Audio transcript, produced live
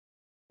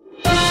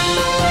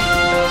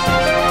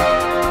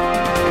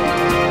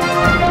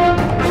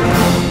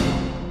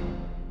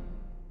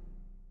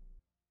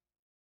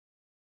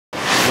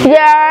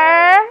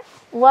Yeah.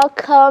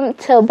 Welcome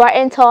to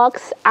Barton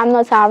Talks. I'm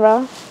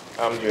Natara.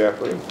 I'm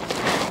Jeffrey.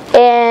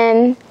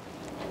 And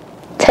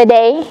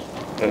today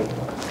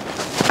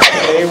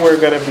we're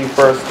going to be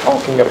first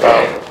talking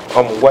about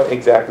what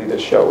exactly the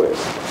show is.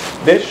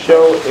 This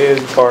show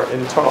is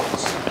Barton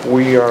Talks.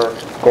 We are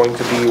going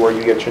to be where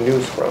you get your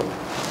news from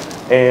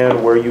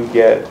and where you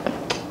get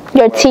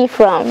your tea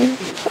from.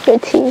 Your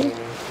tea.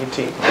 Your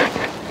tea.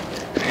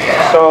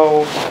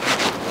 So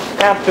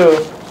after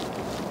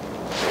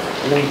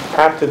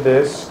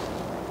this,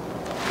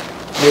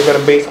 you're going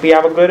to basically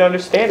have a good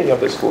understanding of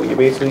the school. You're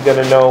basically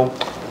going to know,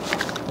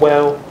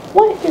 well,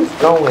 what is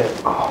going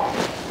on?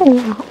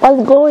 Yeah,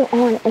 what's going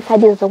on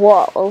inside these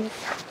walls?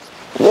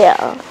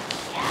 Yeah.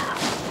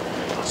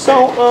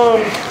 So,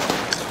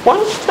 why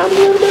don't you tell me a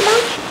little bit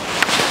about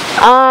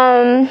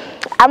you?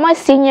 I'm a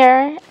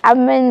senior.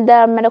 I'm in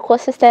the medical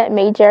assistant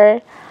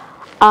major.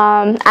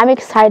 I'm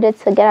excited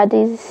to get out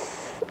these.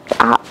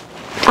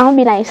 I'll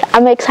be nice.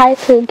 I'm excited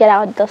to get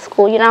out of the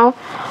school, you know.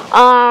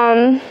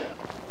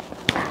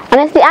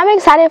 Honestly, I'm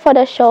excited for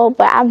the show,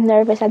 but I'm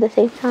nervous at the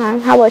same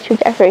time. How about you,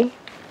 Jeffrey?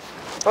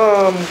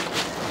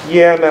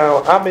 Yeah,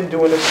 now, I've been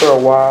doing this for a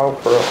while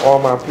for all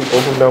my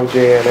people who know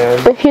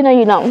JNN. If you know,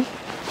 you know.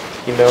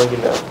 You know, you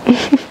know.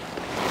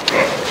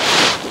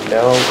 You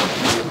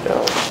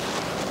know.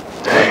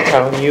 I'm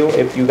telling you,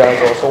 if you guys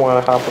also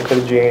want to hop into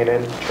the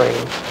JNN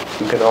train,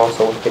 you can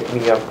also hit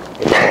me up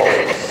in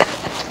August.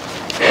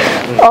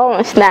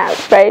 Oh, snap,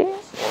 right?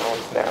 Oh,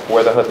 snap.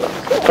 Where the hoodlums.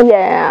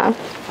 Yeah.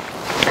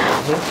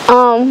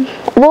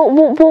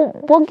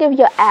 We'll give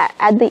you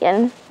at the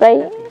end,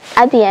 right?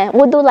 At the end,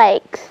 we'll do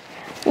like,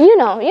 you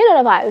know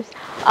the vibes.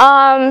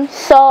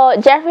 So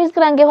Jeffrey's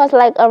gonna give us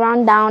like a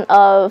rundown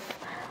of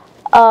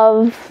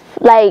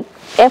like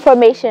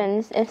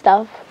informations and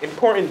stuff.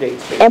 Important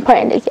dates. Basically.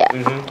 Important dates, yeah.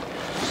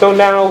 So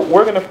now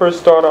we're gonna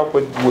first start off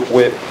with,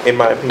 in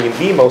my opinion,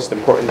 the most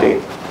important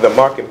date, the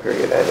marking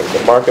period ending.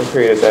 The marking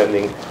period is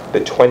ending the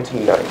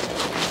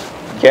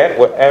 29th. Get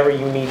whatever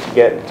you need to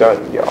get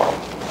done, y'all.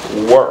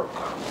 Work.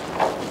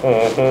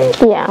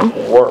 Yeah.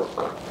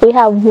 Work. We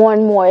have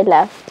one more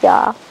left,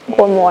 y'all.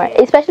 One more,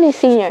 especially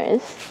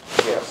seniors.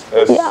 Yes,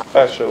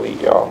 especially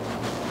y'all.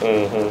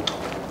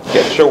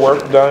 Get your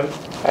work done.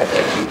 Ask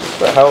your teachers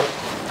for help.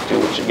 Do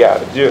what you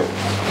gotta do.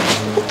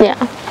 Yeah.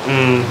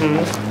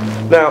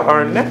 Now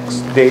our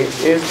next date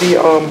is the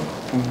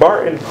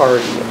Barton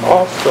party,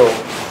 also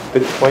the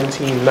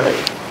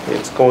 29th.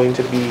 It's going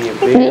to be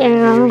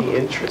very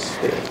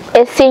interesting.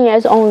 It's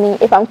seniors only,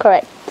 if I'm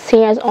correct.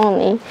 Seniors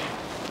only.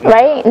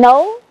 Right?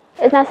 No?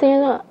 It's not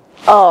seniors only?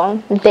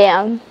 Oh,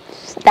 damn.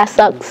 That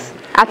sucks.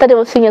 I thought it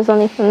was seniors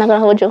only. I'm not gonna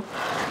hold you.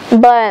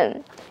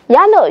 But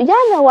y'all know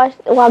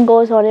what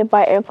goes on at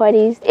Barton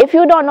parties. If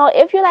you don't know,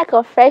 if you're like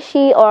a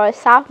freshie or a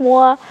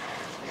sophomore,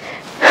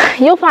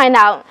 you'll find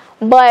out.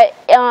 But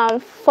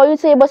for you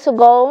to be able to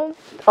go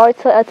or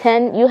to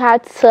attend, you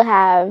have to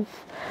have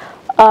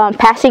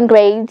passing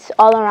grades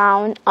all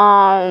around.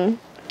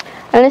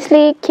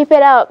 Honestly, keep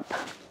it up.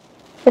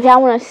 If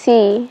y'all want to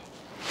see,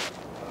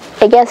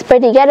 it gets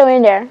pretty ghetto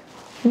in there.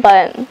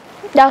 But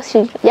y'all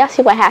see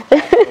what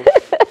happens.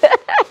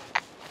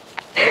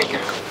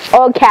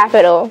 All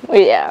capital,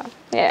 yeah.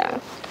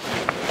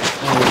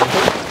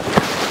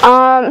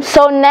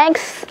 So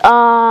next,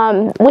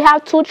 we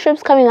have 2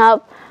 trips coming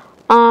up.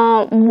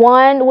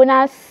 One,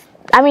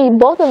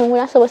 both of them we're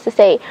not supposed to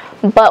say,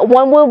 but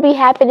one will be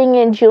happening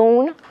in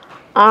June.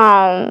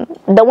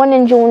 The one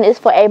in June is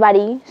for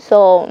everybody,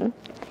 so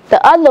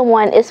the other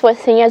one is for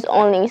seniors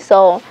only.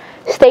 So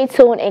stay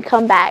tuned and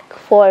come back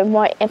for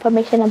more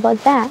information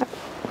about that.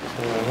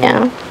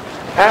 Yeah.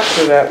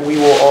 After that, we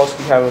will also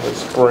be having a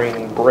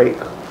spring break,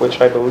 which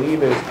I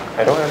believe is,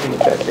 I don't have the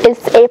exact date.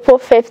 It's April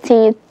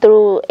 15th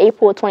through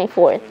April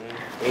 24th.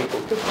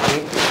 April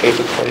 15th to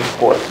April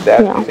 24th.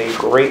 That is a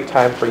great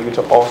time for you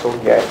to also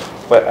get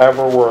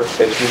whatever work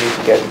that you need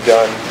to get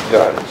done.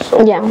 So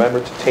remember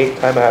to take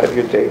time out of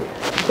your day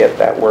to get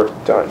that work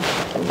done.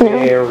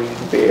 Very,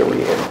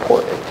 very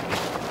important.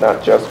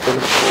 Not just for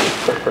the school,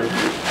 but for you.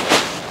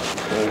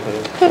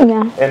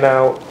 Yeah. And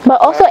now,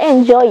 but also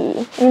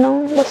enjoy,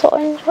 also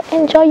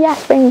enjoy your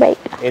spring break.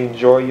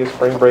 Enjoy your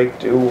spring break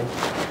too,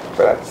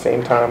 but at the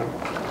same time,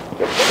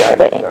 get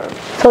that done.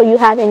 So you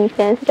have any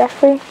plans,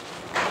 Jeffrey,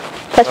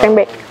 for spring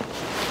break?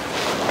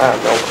 I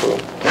have no clue.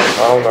 I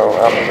don't know.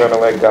 I'm gonna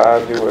let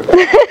God do it.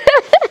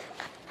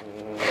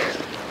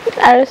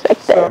 I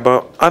respect that.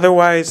 But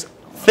otherwise,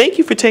 thank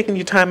you for taking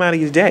your time out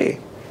of your day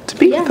to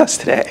be with us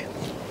today.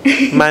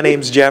 My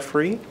name's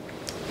Jeffrey.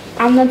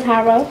 I'm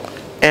Natara.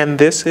 And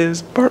this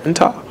is Barton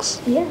Talks.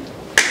 Yeah.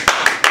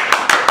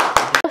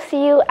 We'll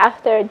see you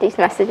after these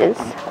messages.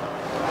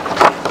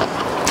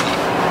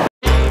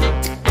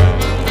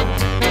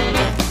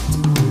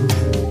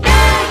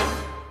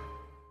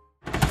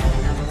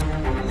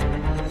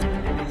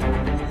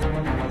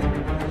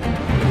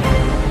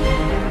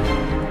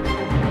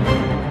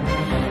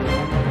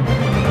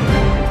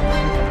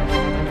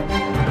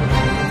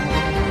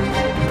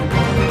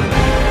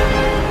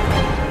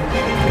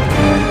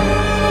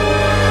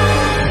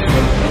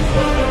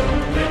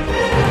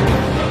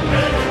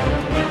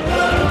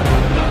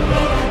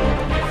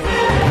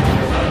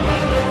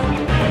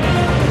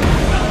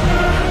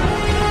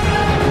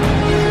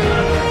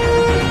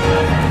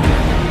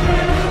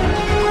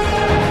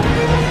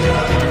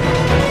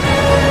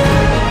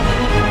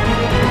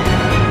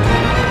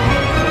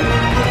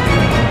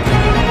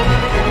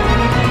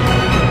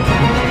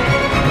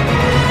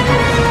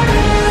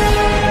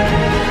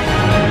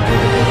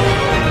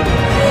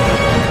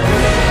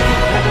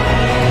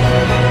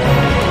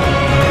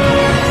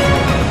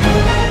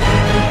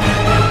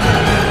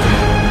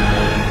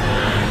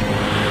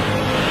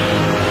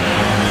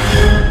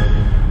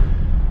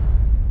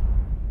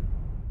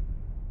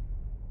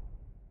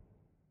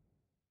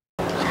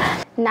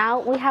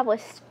 Now we have a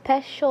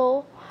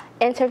special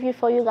interview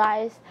for you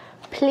guys.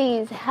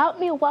 Please help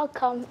me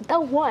welcome the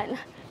one,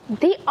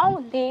 the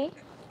only,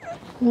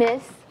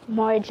 Miss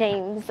Mara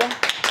James.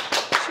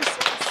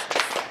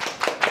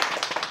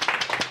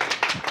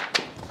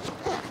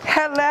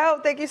 Hello,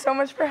 thank you so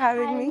much for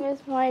having me. Miss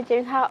Mara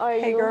James, how are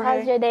you? Hey girl,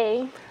 How's your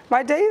day?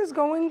 My day is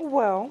going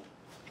well.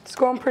 It's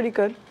going pretty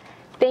good.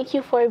 Thank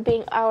you for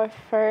being our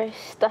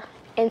first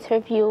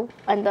interview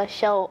on the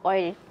show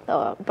or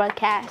the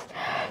broadcast.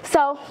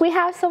 So we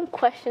have some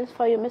questions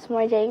for you, Miss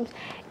Mara James.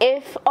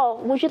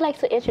 Would you like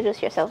to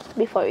introduce yourself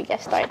before we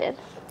get started?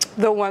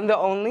 The one, the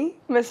only,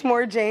 Miss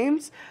Mara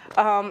James.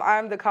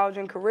 I'm the college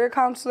and career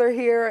counselor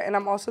here, and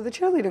I'm also the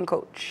cheerleading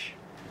coach.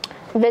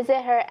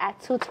 Visit her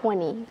at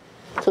 220.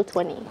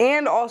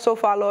 And also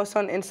follow us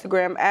on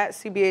Instagram at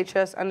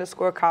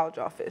CBHS_college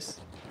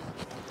office.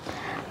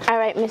 All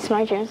right, Miss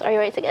Mara James, are you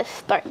ready to get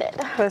started?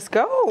 Let's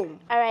go.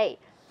 All right,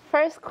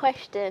 first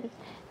question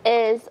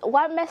is,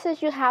 what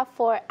message you have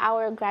for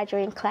our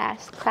graduating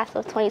class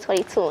of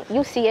 2022?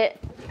 You see it.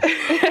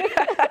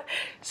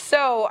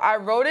 So I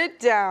wrote it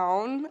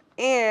down,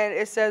 and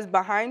it says,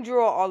 behind you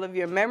are all of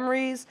your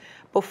memories,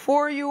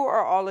 before you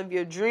are all of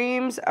your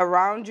dreams,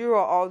 around you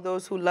are all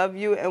those who love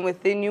you, and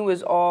within you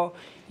is all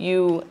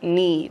you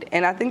need.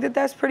 And I think that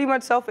that's pretty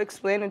much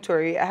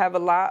self-explanatory. I have a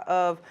lot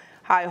of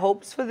high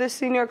hopes for this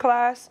senior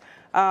class,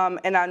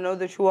 and I know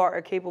that you all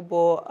are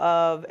capable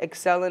of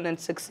excelling and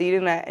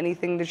succeeding at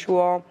anything that you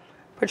all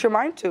put your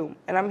mind to,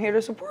 and I'm here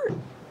to support.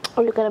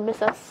 Are you gonna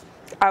miss us?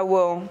 I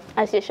will.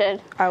 As you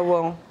should. I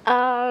will.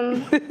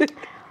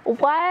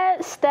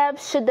 What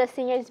steps should the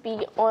seniors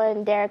be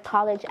on their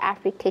college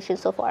application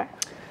so far?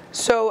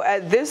 So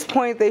at this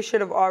point, they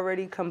should have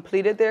already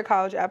completed their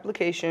college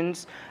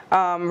applications.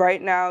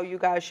 Right now, you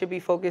guys should be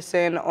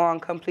focusing on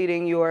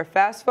completing your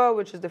FAFSA,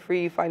 which is the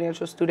free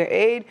financial student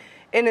aid,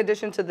 in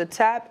addition to the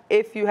TAP,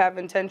 if you have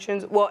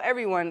intentions. Well,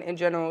 everyone in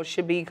general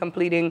should be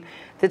completing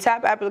the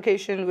TAP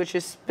application, which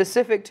is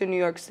specific to New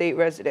York State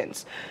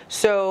residents.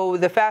 So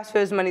the FAFSA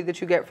is money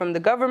that you get from the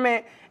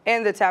government,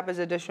 and the TAP is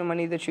additional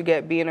money that you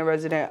get being a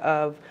resident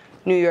of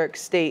New York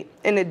State.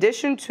 In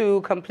addition to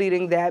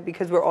completing that,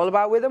 because we're all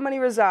about where the money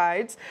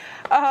resides,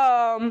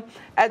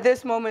 at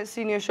this moment,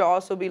 seniors should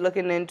also be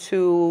looking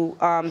into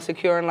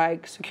securing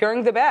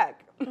the bag.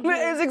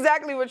 It's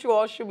exactly what you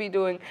all should be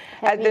doing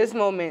at this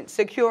moment,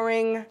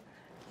 securing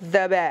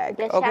the bag.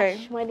 The okay,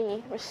 cash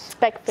money,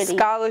 respectfully.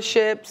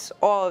 Scholarships,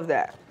 all of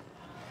that.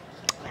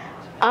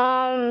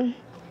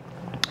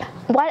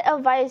 What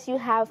advice you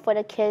have for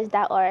the kids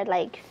that are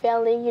like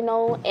failing,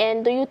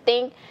 and do you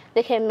think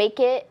they can make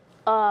it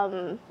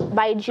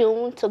by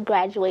June to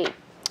graduate?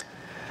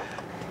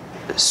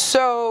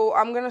 So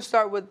I'm going to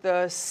start with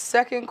the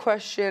second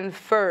question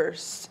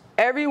first.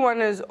 Everyone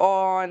is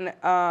on,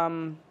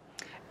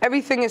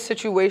 everything is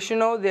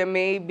situational. There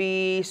may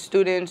be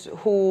students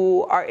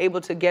who are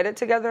able to get it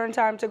together in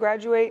time to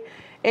graduate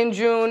in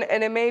June,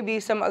 and there may be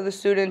some other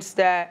students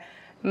that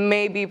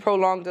may be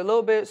prolonged a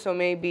little bit, so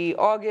maybe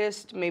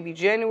August, maybe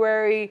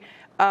January.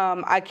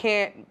 I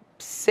can't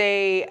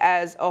say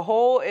as a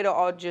whole. It'll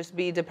all just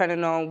be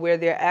dependent on where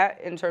they're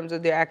at in terms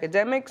of their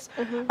academics,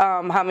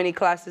 how many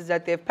classes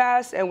that they've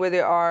passed, and where they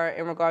are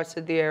in regards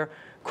to their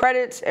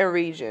credits and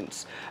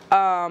regions.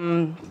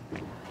 In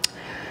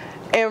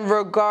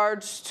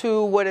regards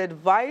to what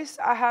advice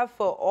I have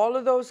for all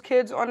of those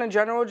kids on a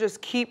general,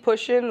 just keep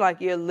pushing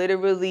like you're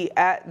literally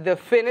at the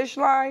finish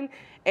line,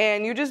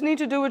 and you just need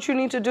to do what you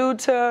need to do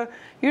to,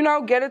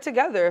 get it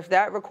together. If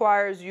that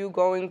requires you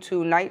going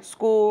to night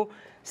school,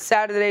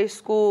 Saturday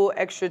school,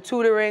 extra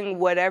tutoring,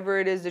 whatever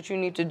it is that you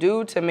need to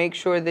do to make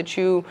sure that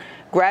you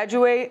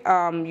graduate,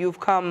 you've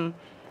come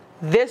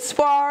this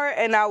far,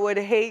 and I would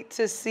hate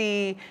to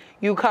see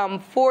you come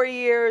 4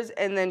 years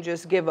and then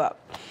just give up.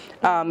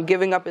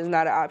 Giving up is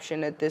not an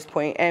option at this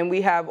point, and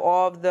we have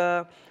all of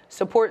the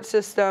support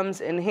systems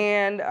in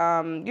hand,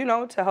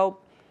 to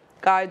help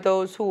guide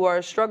those who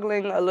are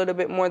struggling a little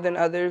bit more than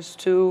others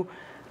to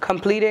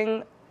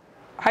completing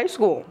high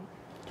school.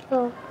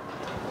 Sure.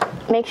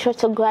 Make sure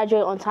to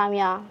graduate on time,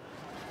 y'all.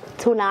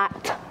 Do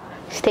not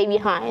stay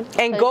behind.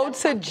 And go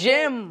to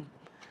gym,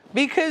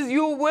 because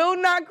you will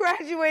not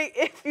graduate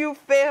if you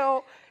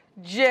fail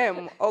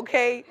gym,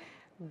 okay?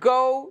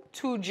 Go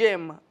to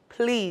gym,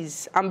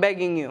 please. I'm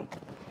begging you.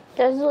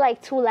 Just do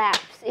like 2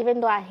 laps, even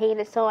though I hate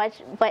it so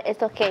much, but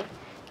it's okay.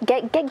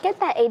 Get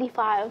that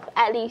 85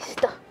 at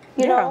least,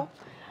 you know?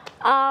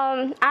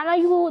 I know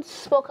you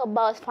spoke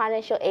about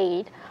financial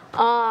aid.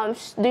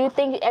 Do you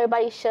think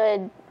everybody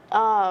should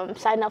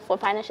sign up for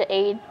financial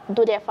aid,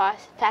 do their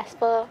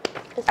FAFSA?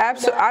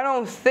 Absolutely. I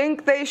don't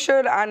think they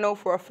should. I know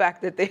for a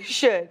fact that they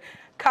should.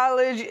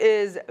 College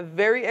is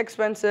very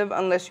expensive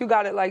unless you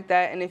got it like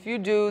that, and if you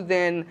do,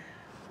 then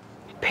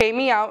pay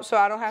me out so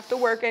I don't have to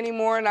work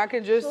anymore, and I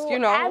can just,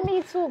 Add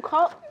me too.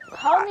 Call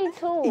me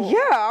too.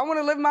 Yeah, I want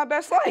to live my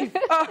best life.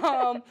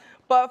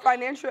 But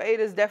financial aid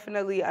is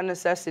definitely a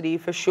necessity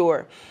for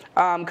sure.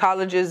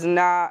 College is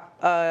not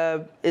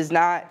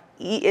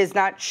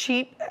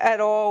cheap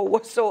at all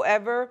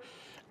whatsoever.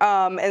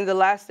 And the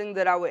last thing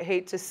that I would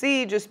hate to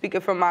see, just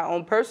speaking from my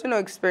own personal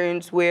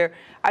experience, where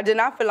I did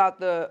not fill out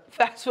the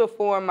FAFSA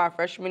form my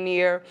freshman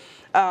year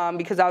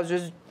because I was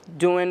just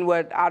doing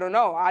what, I don't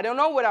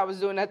know what I was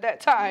doing at that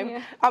time.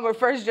 Yeah. I'm a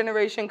first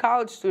generation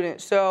college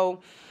student.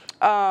 So,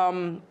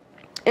 and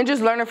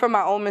just learning from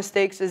my own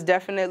mistakes is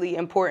definitely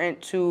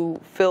important to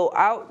fill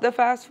out the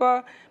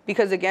FAFSA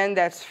because, again,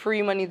 that's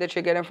free money that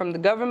you're getting from the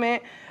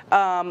government.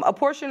 A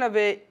portion of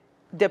it,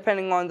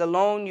 depending on the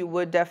loan, you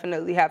would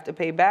definitely have to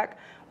pay back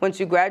once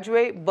you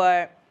graduate,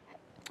 but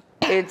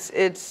it's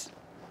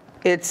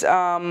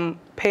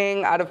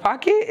paying out of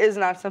pocket is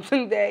not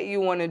something that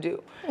you want to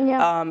do,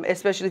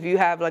 especially if you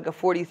have like a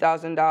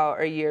 $40,000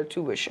 a year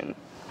tuition.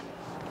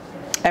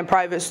 And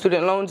private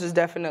student loans is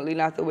definitely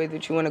not the way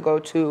that you want to go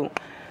to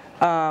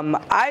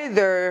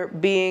either,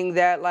 being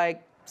that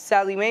like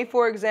Sallie Mae,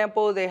 for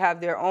example, they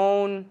have their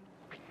own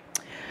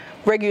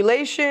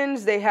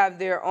regulations, they have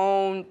their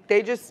own,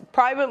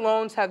 private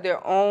loans have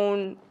their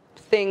own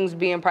things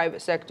being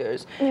private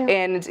sectors. Yeah.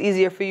 And it's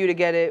easier for you to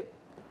get it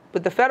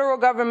with the federal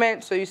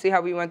government. So you see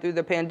how we went through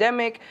the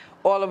pandemic.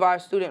 All of our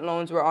student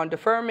loans were on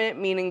deferment,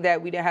 meaning that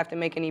we didn't have to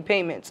make any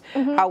payments.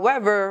 Mm-hmm.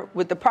 However,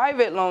 with the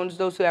private loans,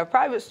 those who have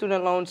private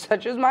student loans,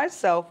 such as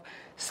myself,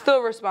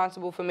 still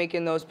responsible for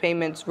making those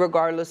payments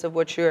regardless of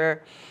what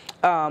your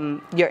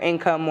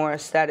income or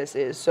status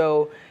is.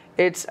 So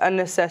it's a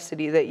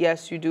necessity that,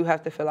 yes, you do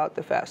have to fill out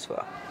the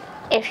FAFSA.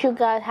 If you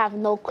guys have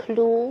no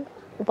clue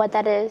what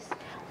that is,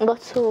 go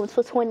to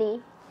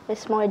 220,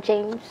 Miss Moore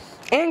James.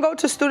 And go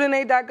to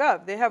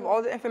studentaid.gov. They have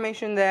all the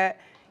information that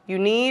you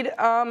need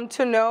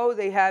to know.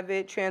 They have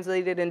it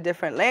translated in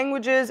different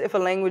languages if a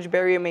language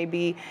barrier may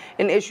be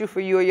an issue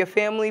for you or your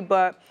family.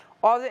 But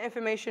all the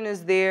information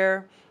is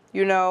there,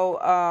 you know.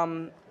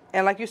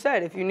 And like you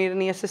said, if you need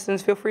any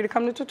assistance, feel free to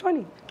come to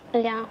 220.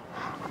 Yeah.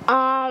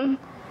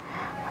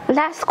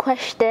 Last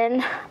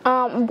question.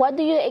 What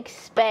do you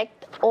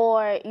expect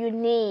or you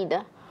need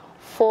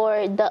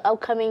for the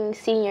upcoming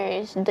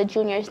seniors, the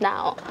juniors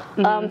now,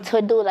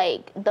 to do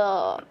like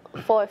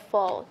for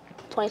fall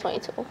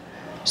 2022?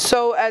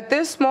 So at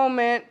this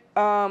moment,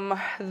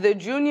 the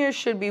juniors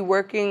should be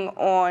working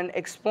on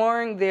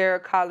exploring their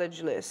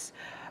college lists.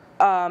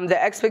 The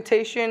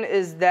expectation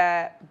is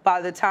that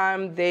by the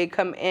time they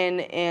come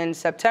in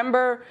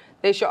September,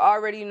 they should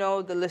already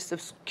know the list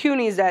of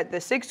CUNYs, the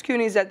 6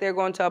 CUNYs that they're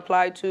going to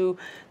apply to,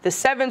 the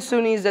 7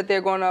 SUNYs that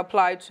they're going to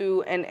apply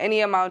to, and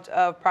any amount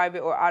of private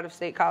or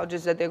out-of-state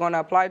colleges that they're going to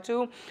apply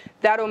to.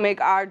 That'll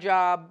make our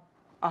job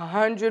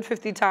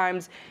 150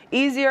 times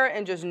easier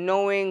and just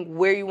knowing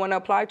where you want to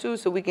apply to,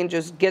 so we can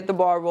just get the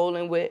ball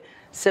rolling with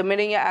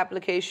submitting your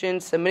application,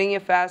 submitting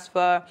your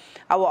FAFSA.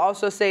 I will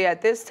also say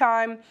at this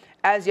time,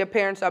 as your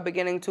parents are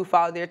beginning to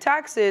file their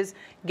taxes,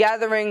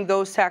 gathering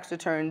those tax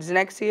returns.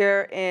 Next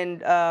year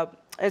in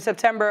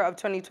September of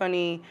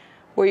 2020,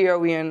 what year are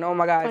we in? Oh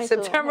my God, 22.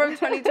 September of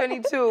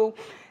 2022,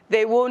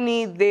 they will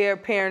need their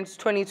parents'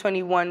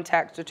 2021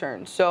 tax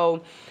returns.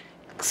 So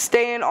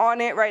staying on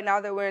it right now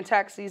that we're in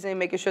tax season,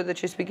 making sure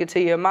that you're speaking to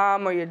your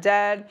mom or your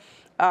dad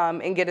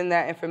and getting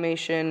that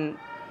information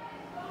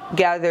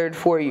gathered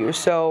for you.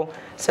 So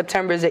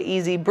September is an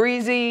easy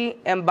breezy,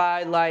 and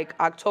by like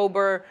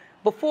October,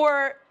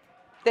 before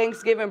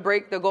Thanksgiving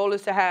break, the goal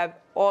is to have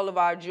all of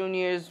our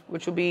juniors,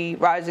 which will be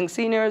rising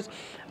seniors,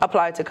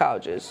 apply to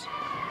colleges.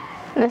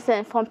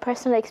 Listen, from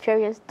personal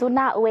experience, do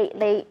not wait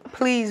late.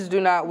 Please do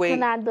not wait. Do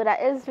not do that.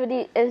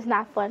 It's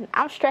not fun.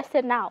 I'm stressed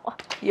now.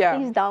 Yeah.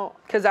 Please don't.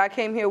 Because I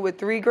came here with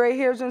 3 gray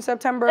hairs in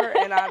September,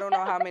 and I don't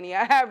know how many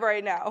I have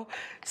right now.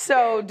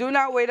 So do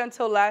not wait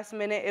until last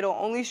minute. It'll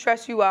only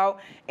stress you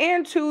out.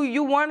 And 2,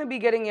 you want to be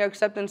getting your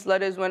acceptance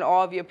letters when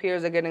all of your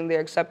peers are getting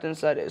their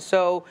acceptance letters.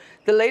 So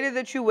the later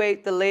that you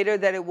wait, the later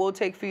that it will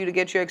take for you to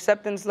get your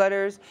acceptance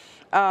letters.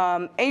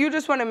 And you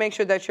just want to make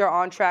sure that you're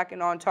on track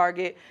and on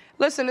target.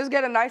 Listen, it's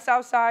getting nice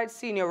outside.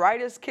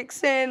 Senioritis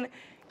kicks in.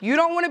 You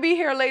don't want to be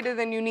here later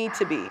than you need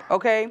to be,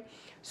 okay?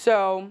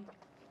 So,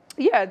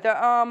 yeah,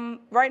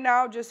 right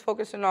now, just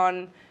focusing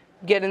on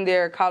getting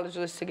their college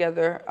list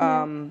together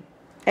and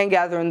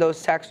gathering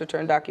those tax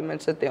return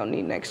documents that they'll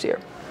need next year.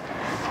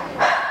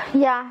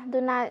 Yeah,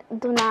 do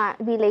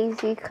not be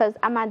lazy, because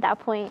I'm at that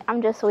point.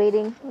 I'm just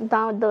waiting.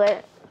 Don't do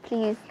it,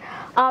 please.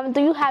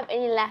 Do you have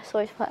any last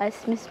words for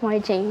us, Miss Moore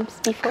James?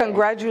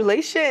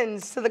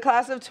 Congratulations to the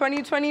class of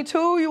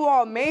 2022. You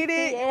all made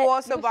it. You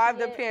all survived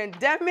the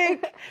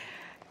pandemic.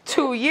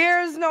 2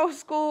 years, no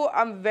school.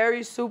 I'm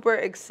super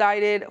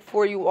excited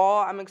for you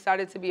all. I'm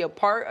excited to be a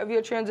part of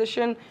your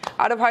transition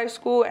out of high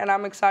school, and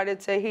I'm excited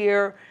to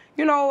hear,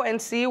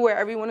 and see where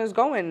everyone is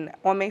going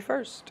on May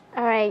 1st.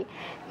 All right.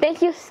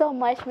 Thank you so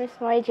much, Miss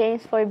Moore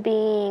James, for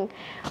being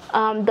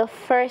the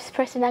first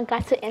person I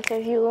got to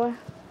interview.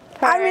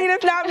 I mean,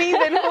 if not me,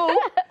 then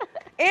who?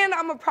 And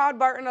I'm a proud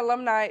Barton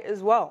alumni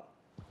as well.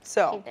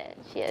 So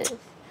she is.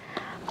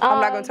 I'm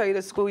not going to tell you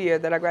the school year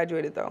that I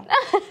graduated, though.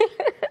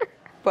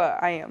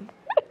 But I am.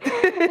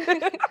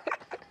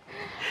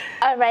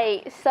 All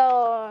right.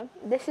 So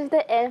this is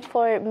the end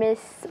for Miss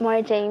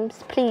Moore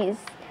James. Please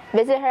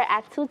visit her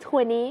at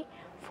 220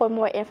 for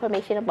more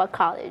information about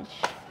college.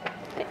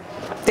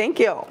 Thank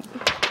you.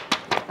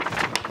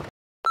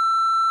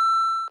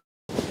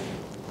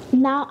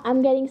 Now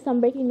I'm getting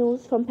some breaking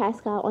news from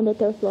Pascal on the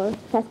 3rd floor.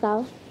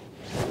 Pascal.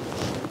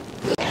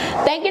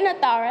 Thank you,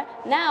 Nathara.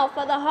 Now,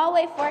 for the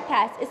hallway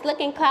forecast, it's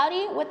looking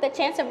cloudy with the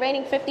chance of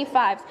raining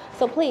 55s,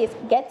 so please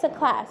get to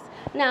class.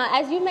 Now,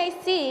 as you may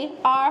see,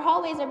 our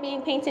hallways are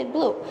being painted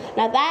blue.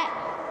 Now,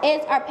 that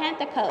is our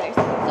Panther colors.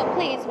 So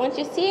please, once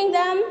you're seeing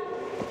them,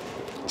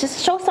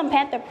 just show some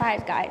Panther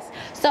pride, guys.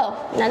 So,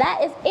 now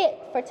that is it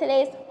for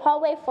today's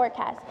hallway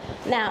forecast.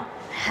 Now,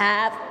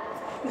 have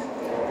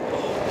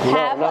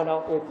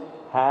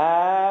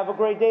a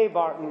great day,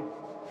 Barton.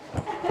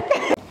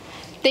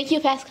 Thank you,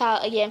 Pascal,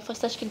 again for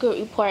such a good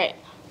report.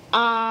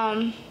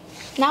 Now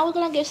we're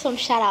gonna give some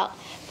shout out.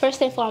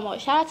 First and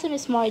foremost, shout out to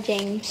Miss Mara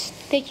James.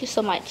 Thank you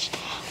so much.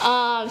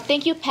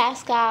 Thank you,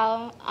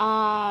 Pascal.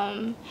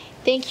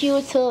 Thank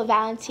you to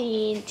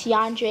Valentine,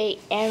 Tiandre,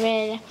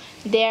 Aaron.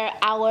 They're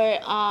our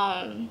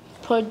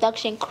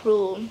production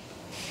crew.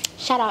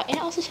 Shout out, and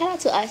also shout out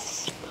to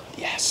us.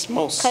 Yes,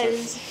 most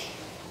certainly.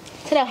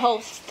 To the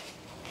host.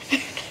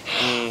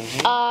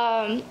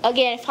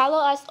 Again, follow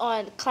us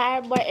on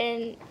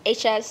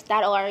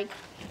clarabartonhs.org.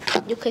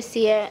 You could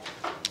see it.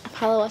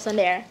 Follow us on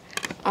there.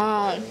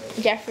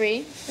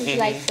 Jeffrey, would you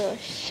like to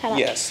shout out?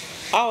 Yes,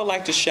 I would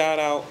like to shout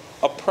out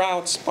a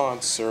proud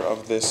sponsor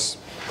of this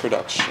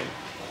production,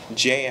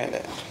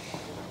 JNN.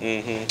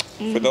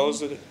 For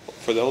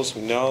those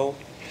who know,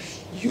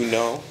 you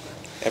know,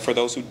 and for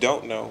those who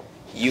don't know,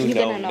 you're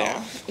know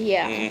now.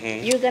 Yeah,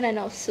 you're gonna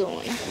know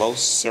soon.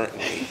 Most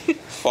certainly.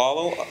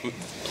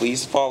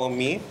 Please follow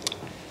me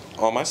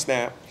on my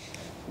Snap,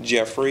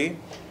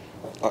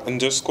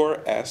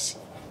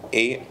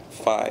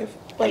 Jeffrey_S85.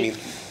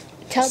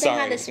 Tell them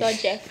how to spell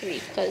Jeffrey,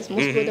 because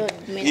most people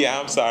don't. Yeah,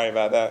 I'm sorry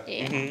about that.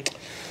 Yeah.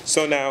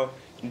 So now,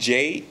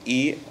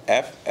 JEFFERY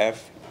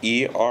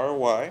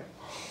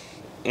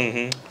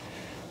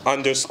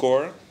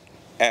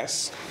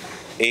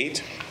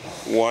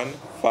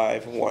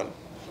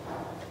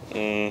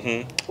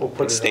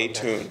 _S8151. Stay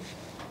tuned.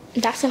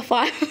 That's a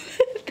 5.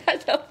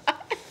 That's a 5.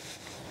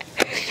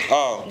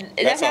 Oh,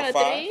 that's not a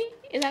 5? 3?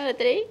 Is that a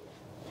 3?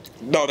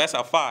 No, that's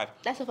a 5.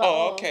 That's a 5.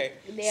 Oh, okay.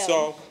 Damn.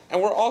 So,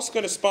 and we're also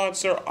going to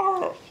sponsor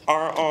our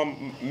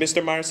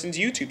Mr. Myerson's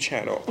YouTube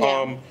channel,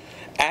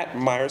 at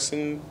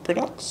Myerson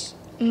Products.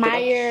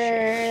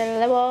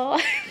 Meyer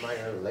what?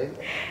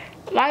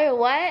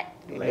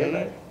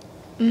 Lele.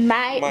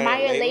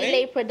 Meyer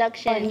Lele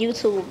Production on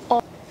YouTube.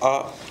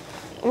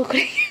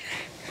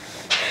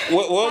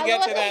 We'll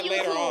get to that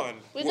later on.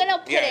 We're gonna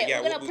put it.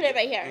 We're gonna put it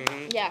right here.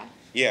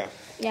 Yeah.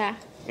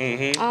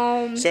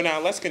 So now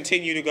let's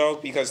continue to go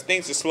because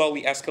things are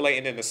slowly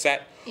escalating in the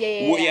set.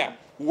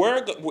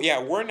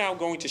 We're now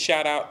going to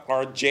shout out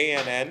our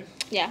JNN.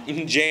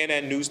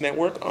 JNN News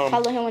Network.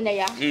 Follow him on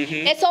there,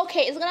 It's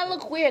okay. It's gonna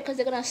look weird because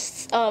they're gonna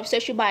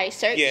search you by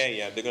search.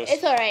 They're gonna.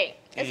 It's alright.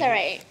 It's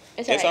alright.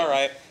 It's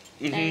alright.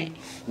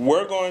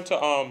 We're going to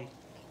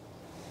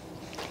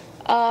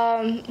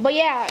But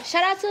yeah,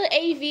 shout out to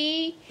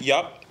AV.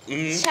 Yup.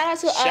 Shout out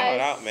to us. Shout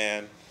out,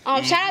 man.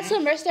 Shout out to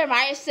Mr.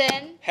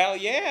 Myerson. Hell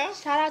yeah.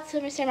 Shout out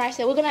to Mr.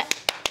 Myerson. We're gonna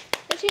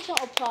let's use some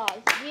applause.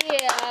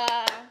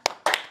 Yeah.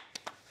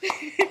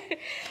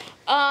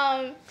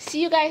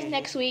 See you guys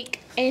next week.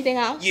 Anything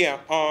else? Yeah.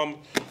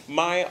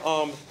 My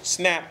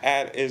Snap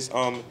ad is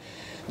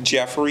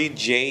Jeffrey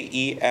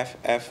JEFFERY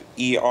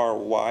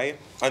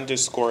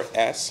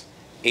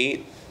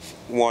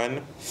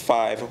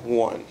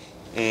 _S8151.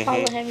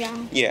 Follow him,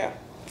 y'all. Yeah,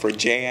 for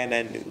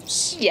JNN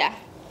News. Yeah,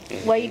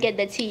 where you get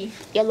the tea,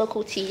 your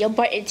local tea, your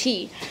Barton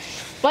tea.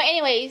 But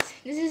anyways,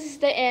 this is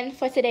the end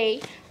for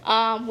today.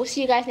 We'll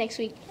see you guys next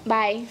week.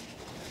 Bye.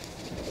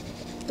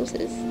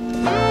 Deuces.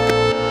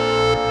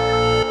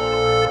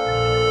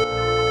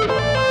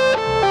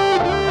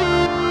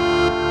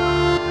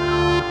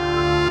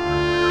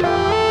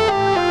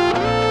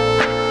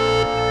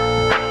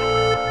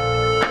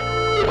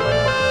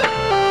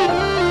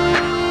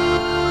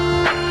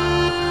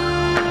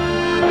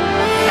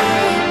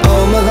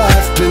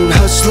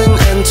 Hustling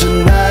and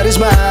tonight is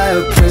my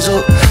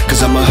appraisal,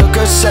 'cause I'm a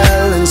hooker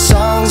selling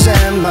songs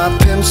and my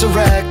pimp's a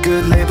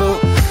record label.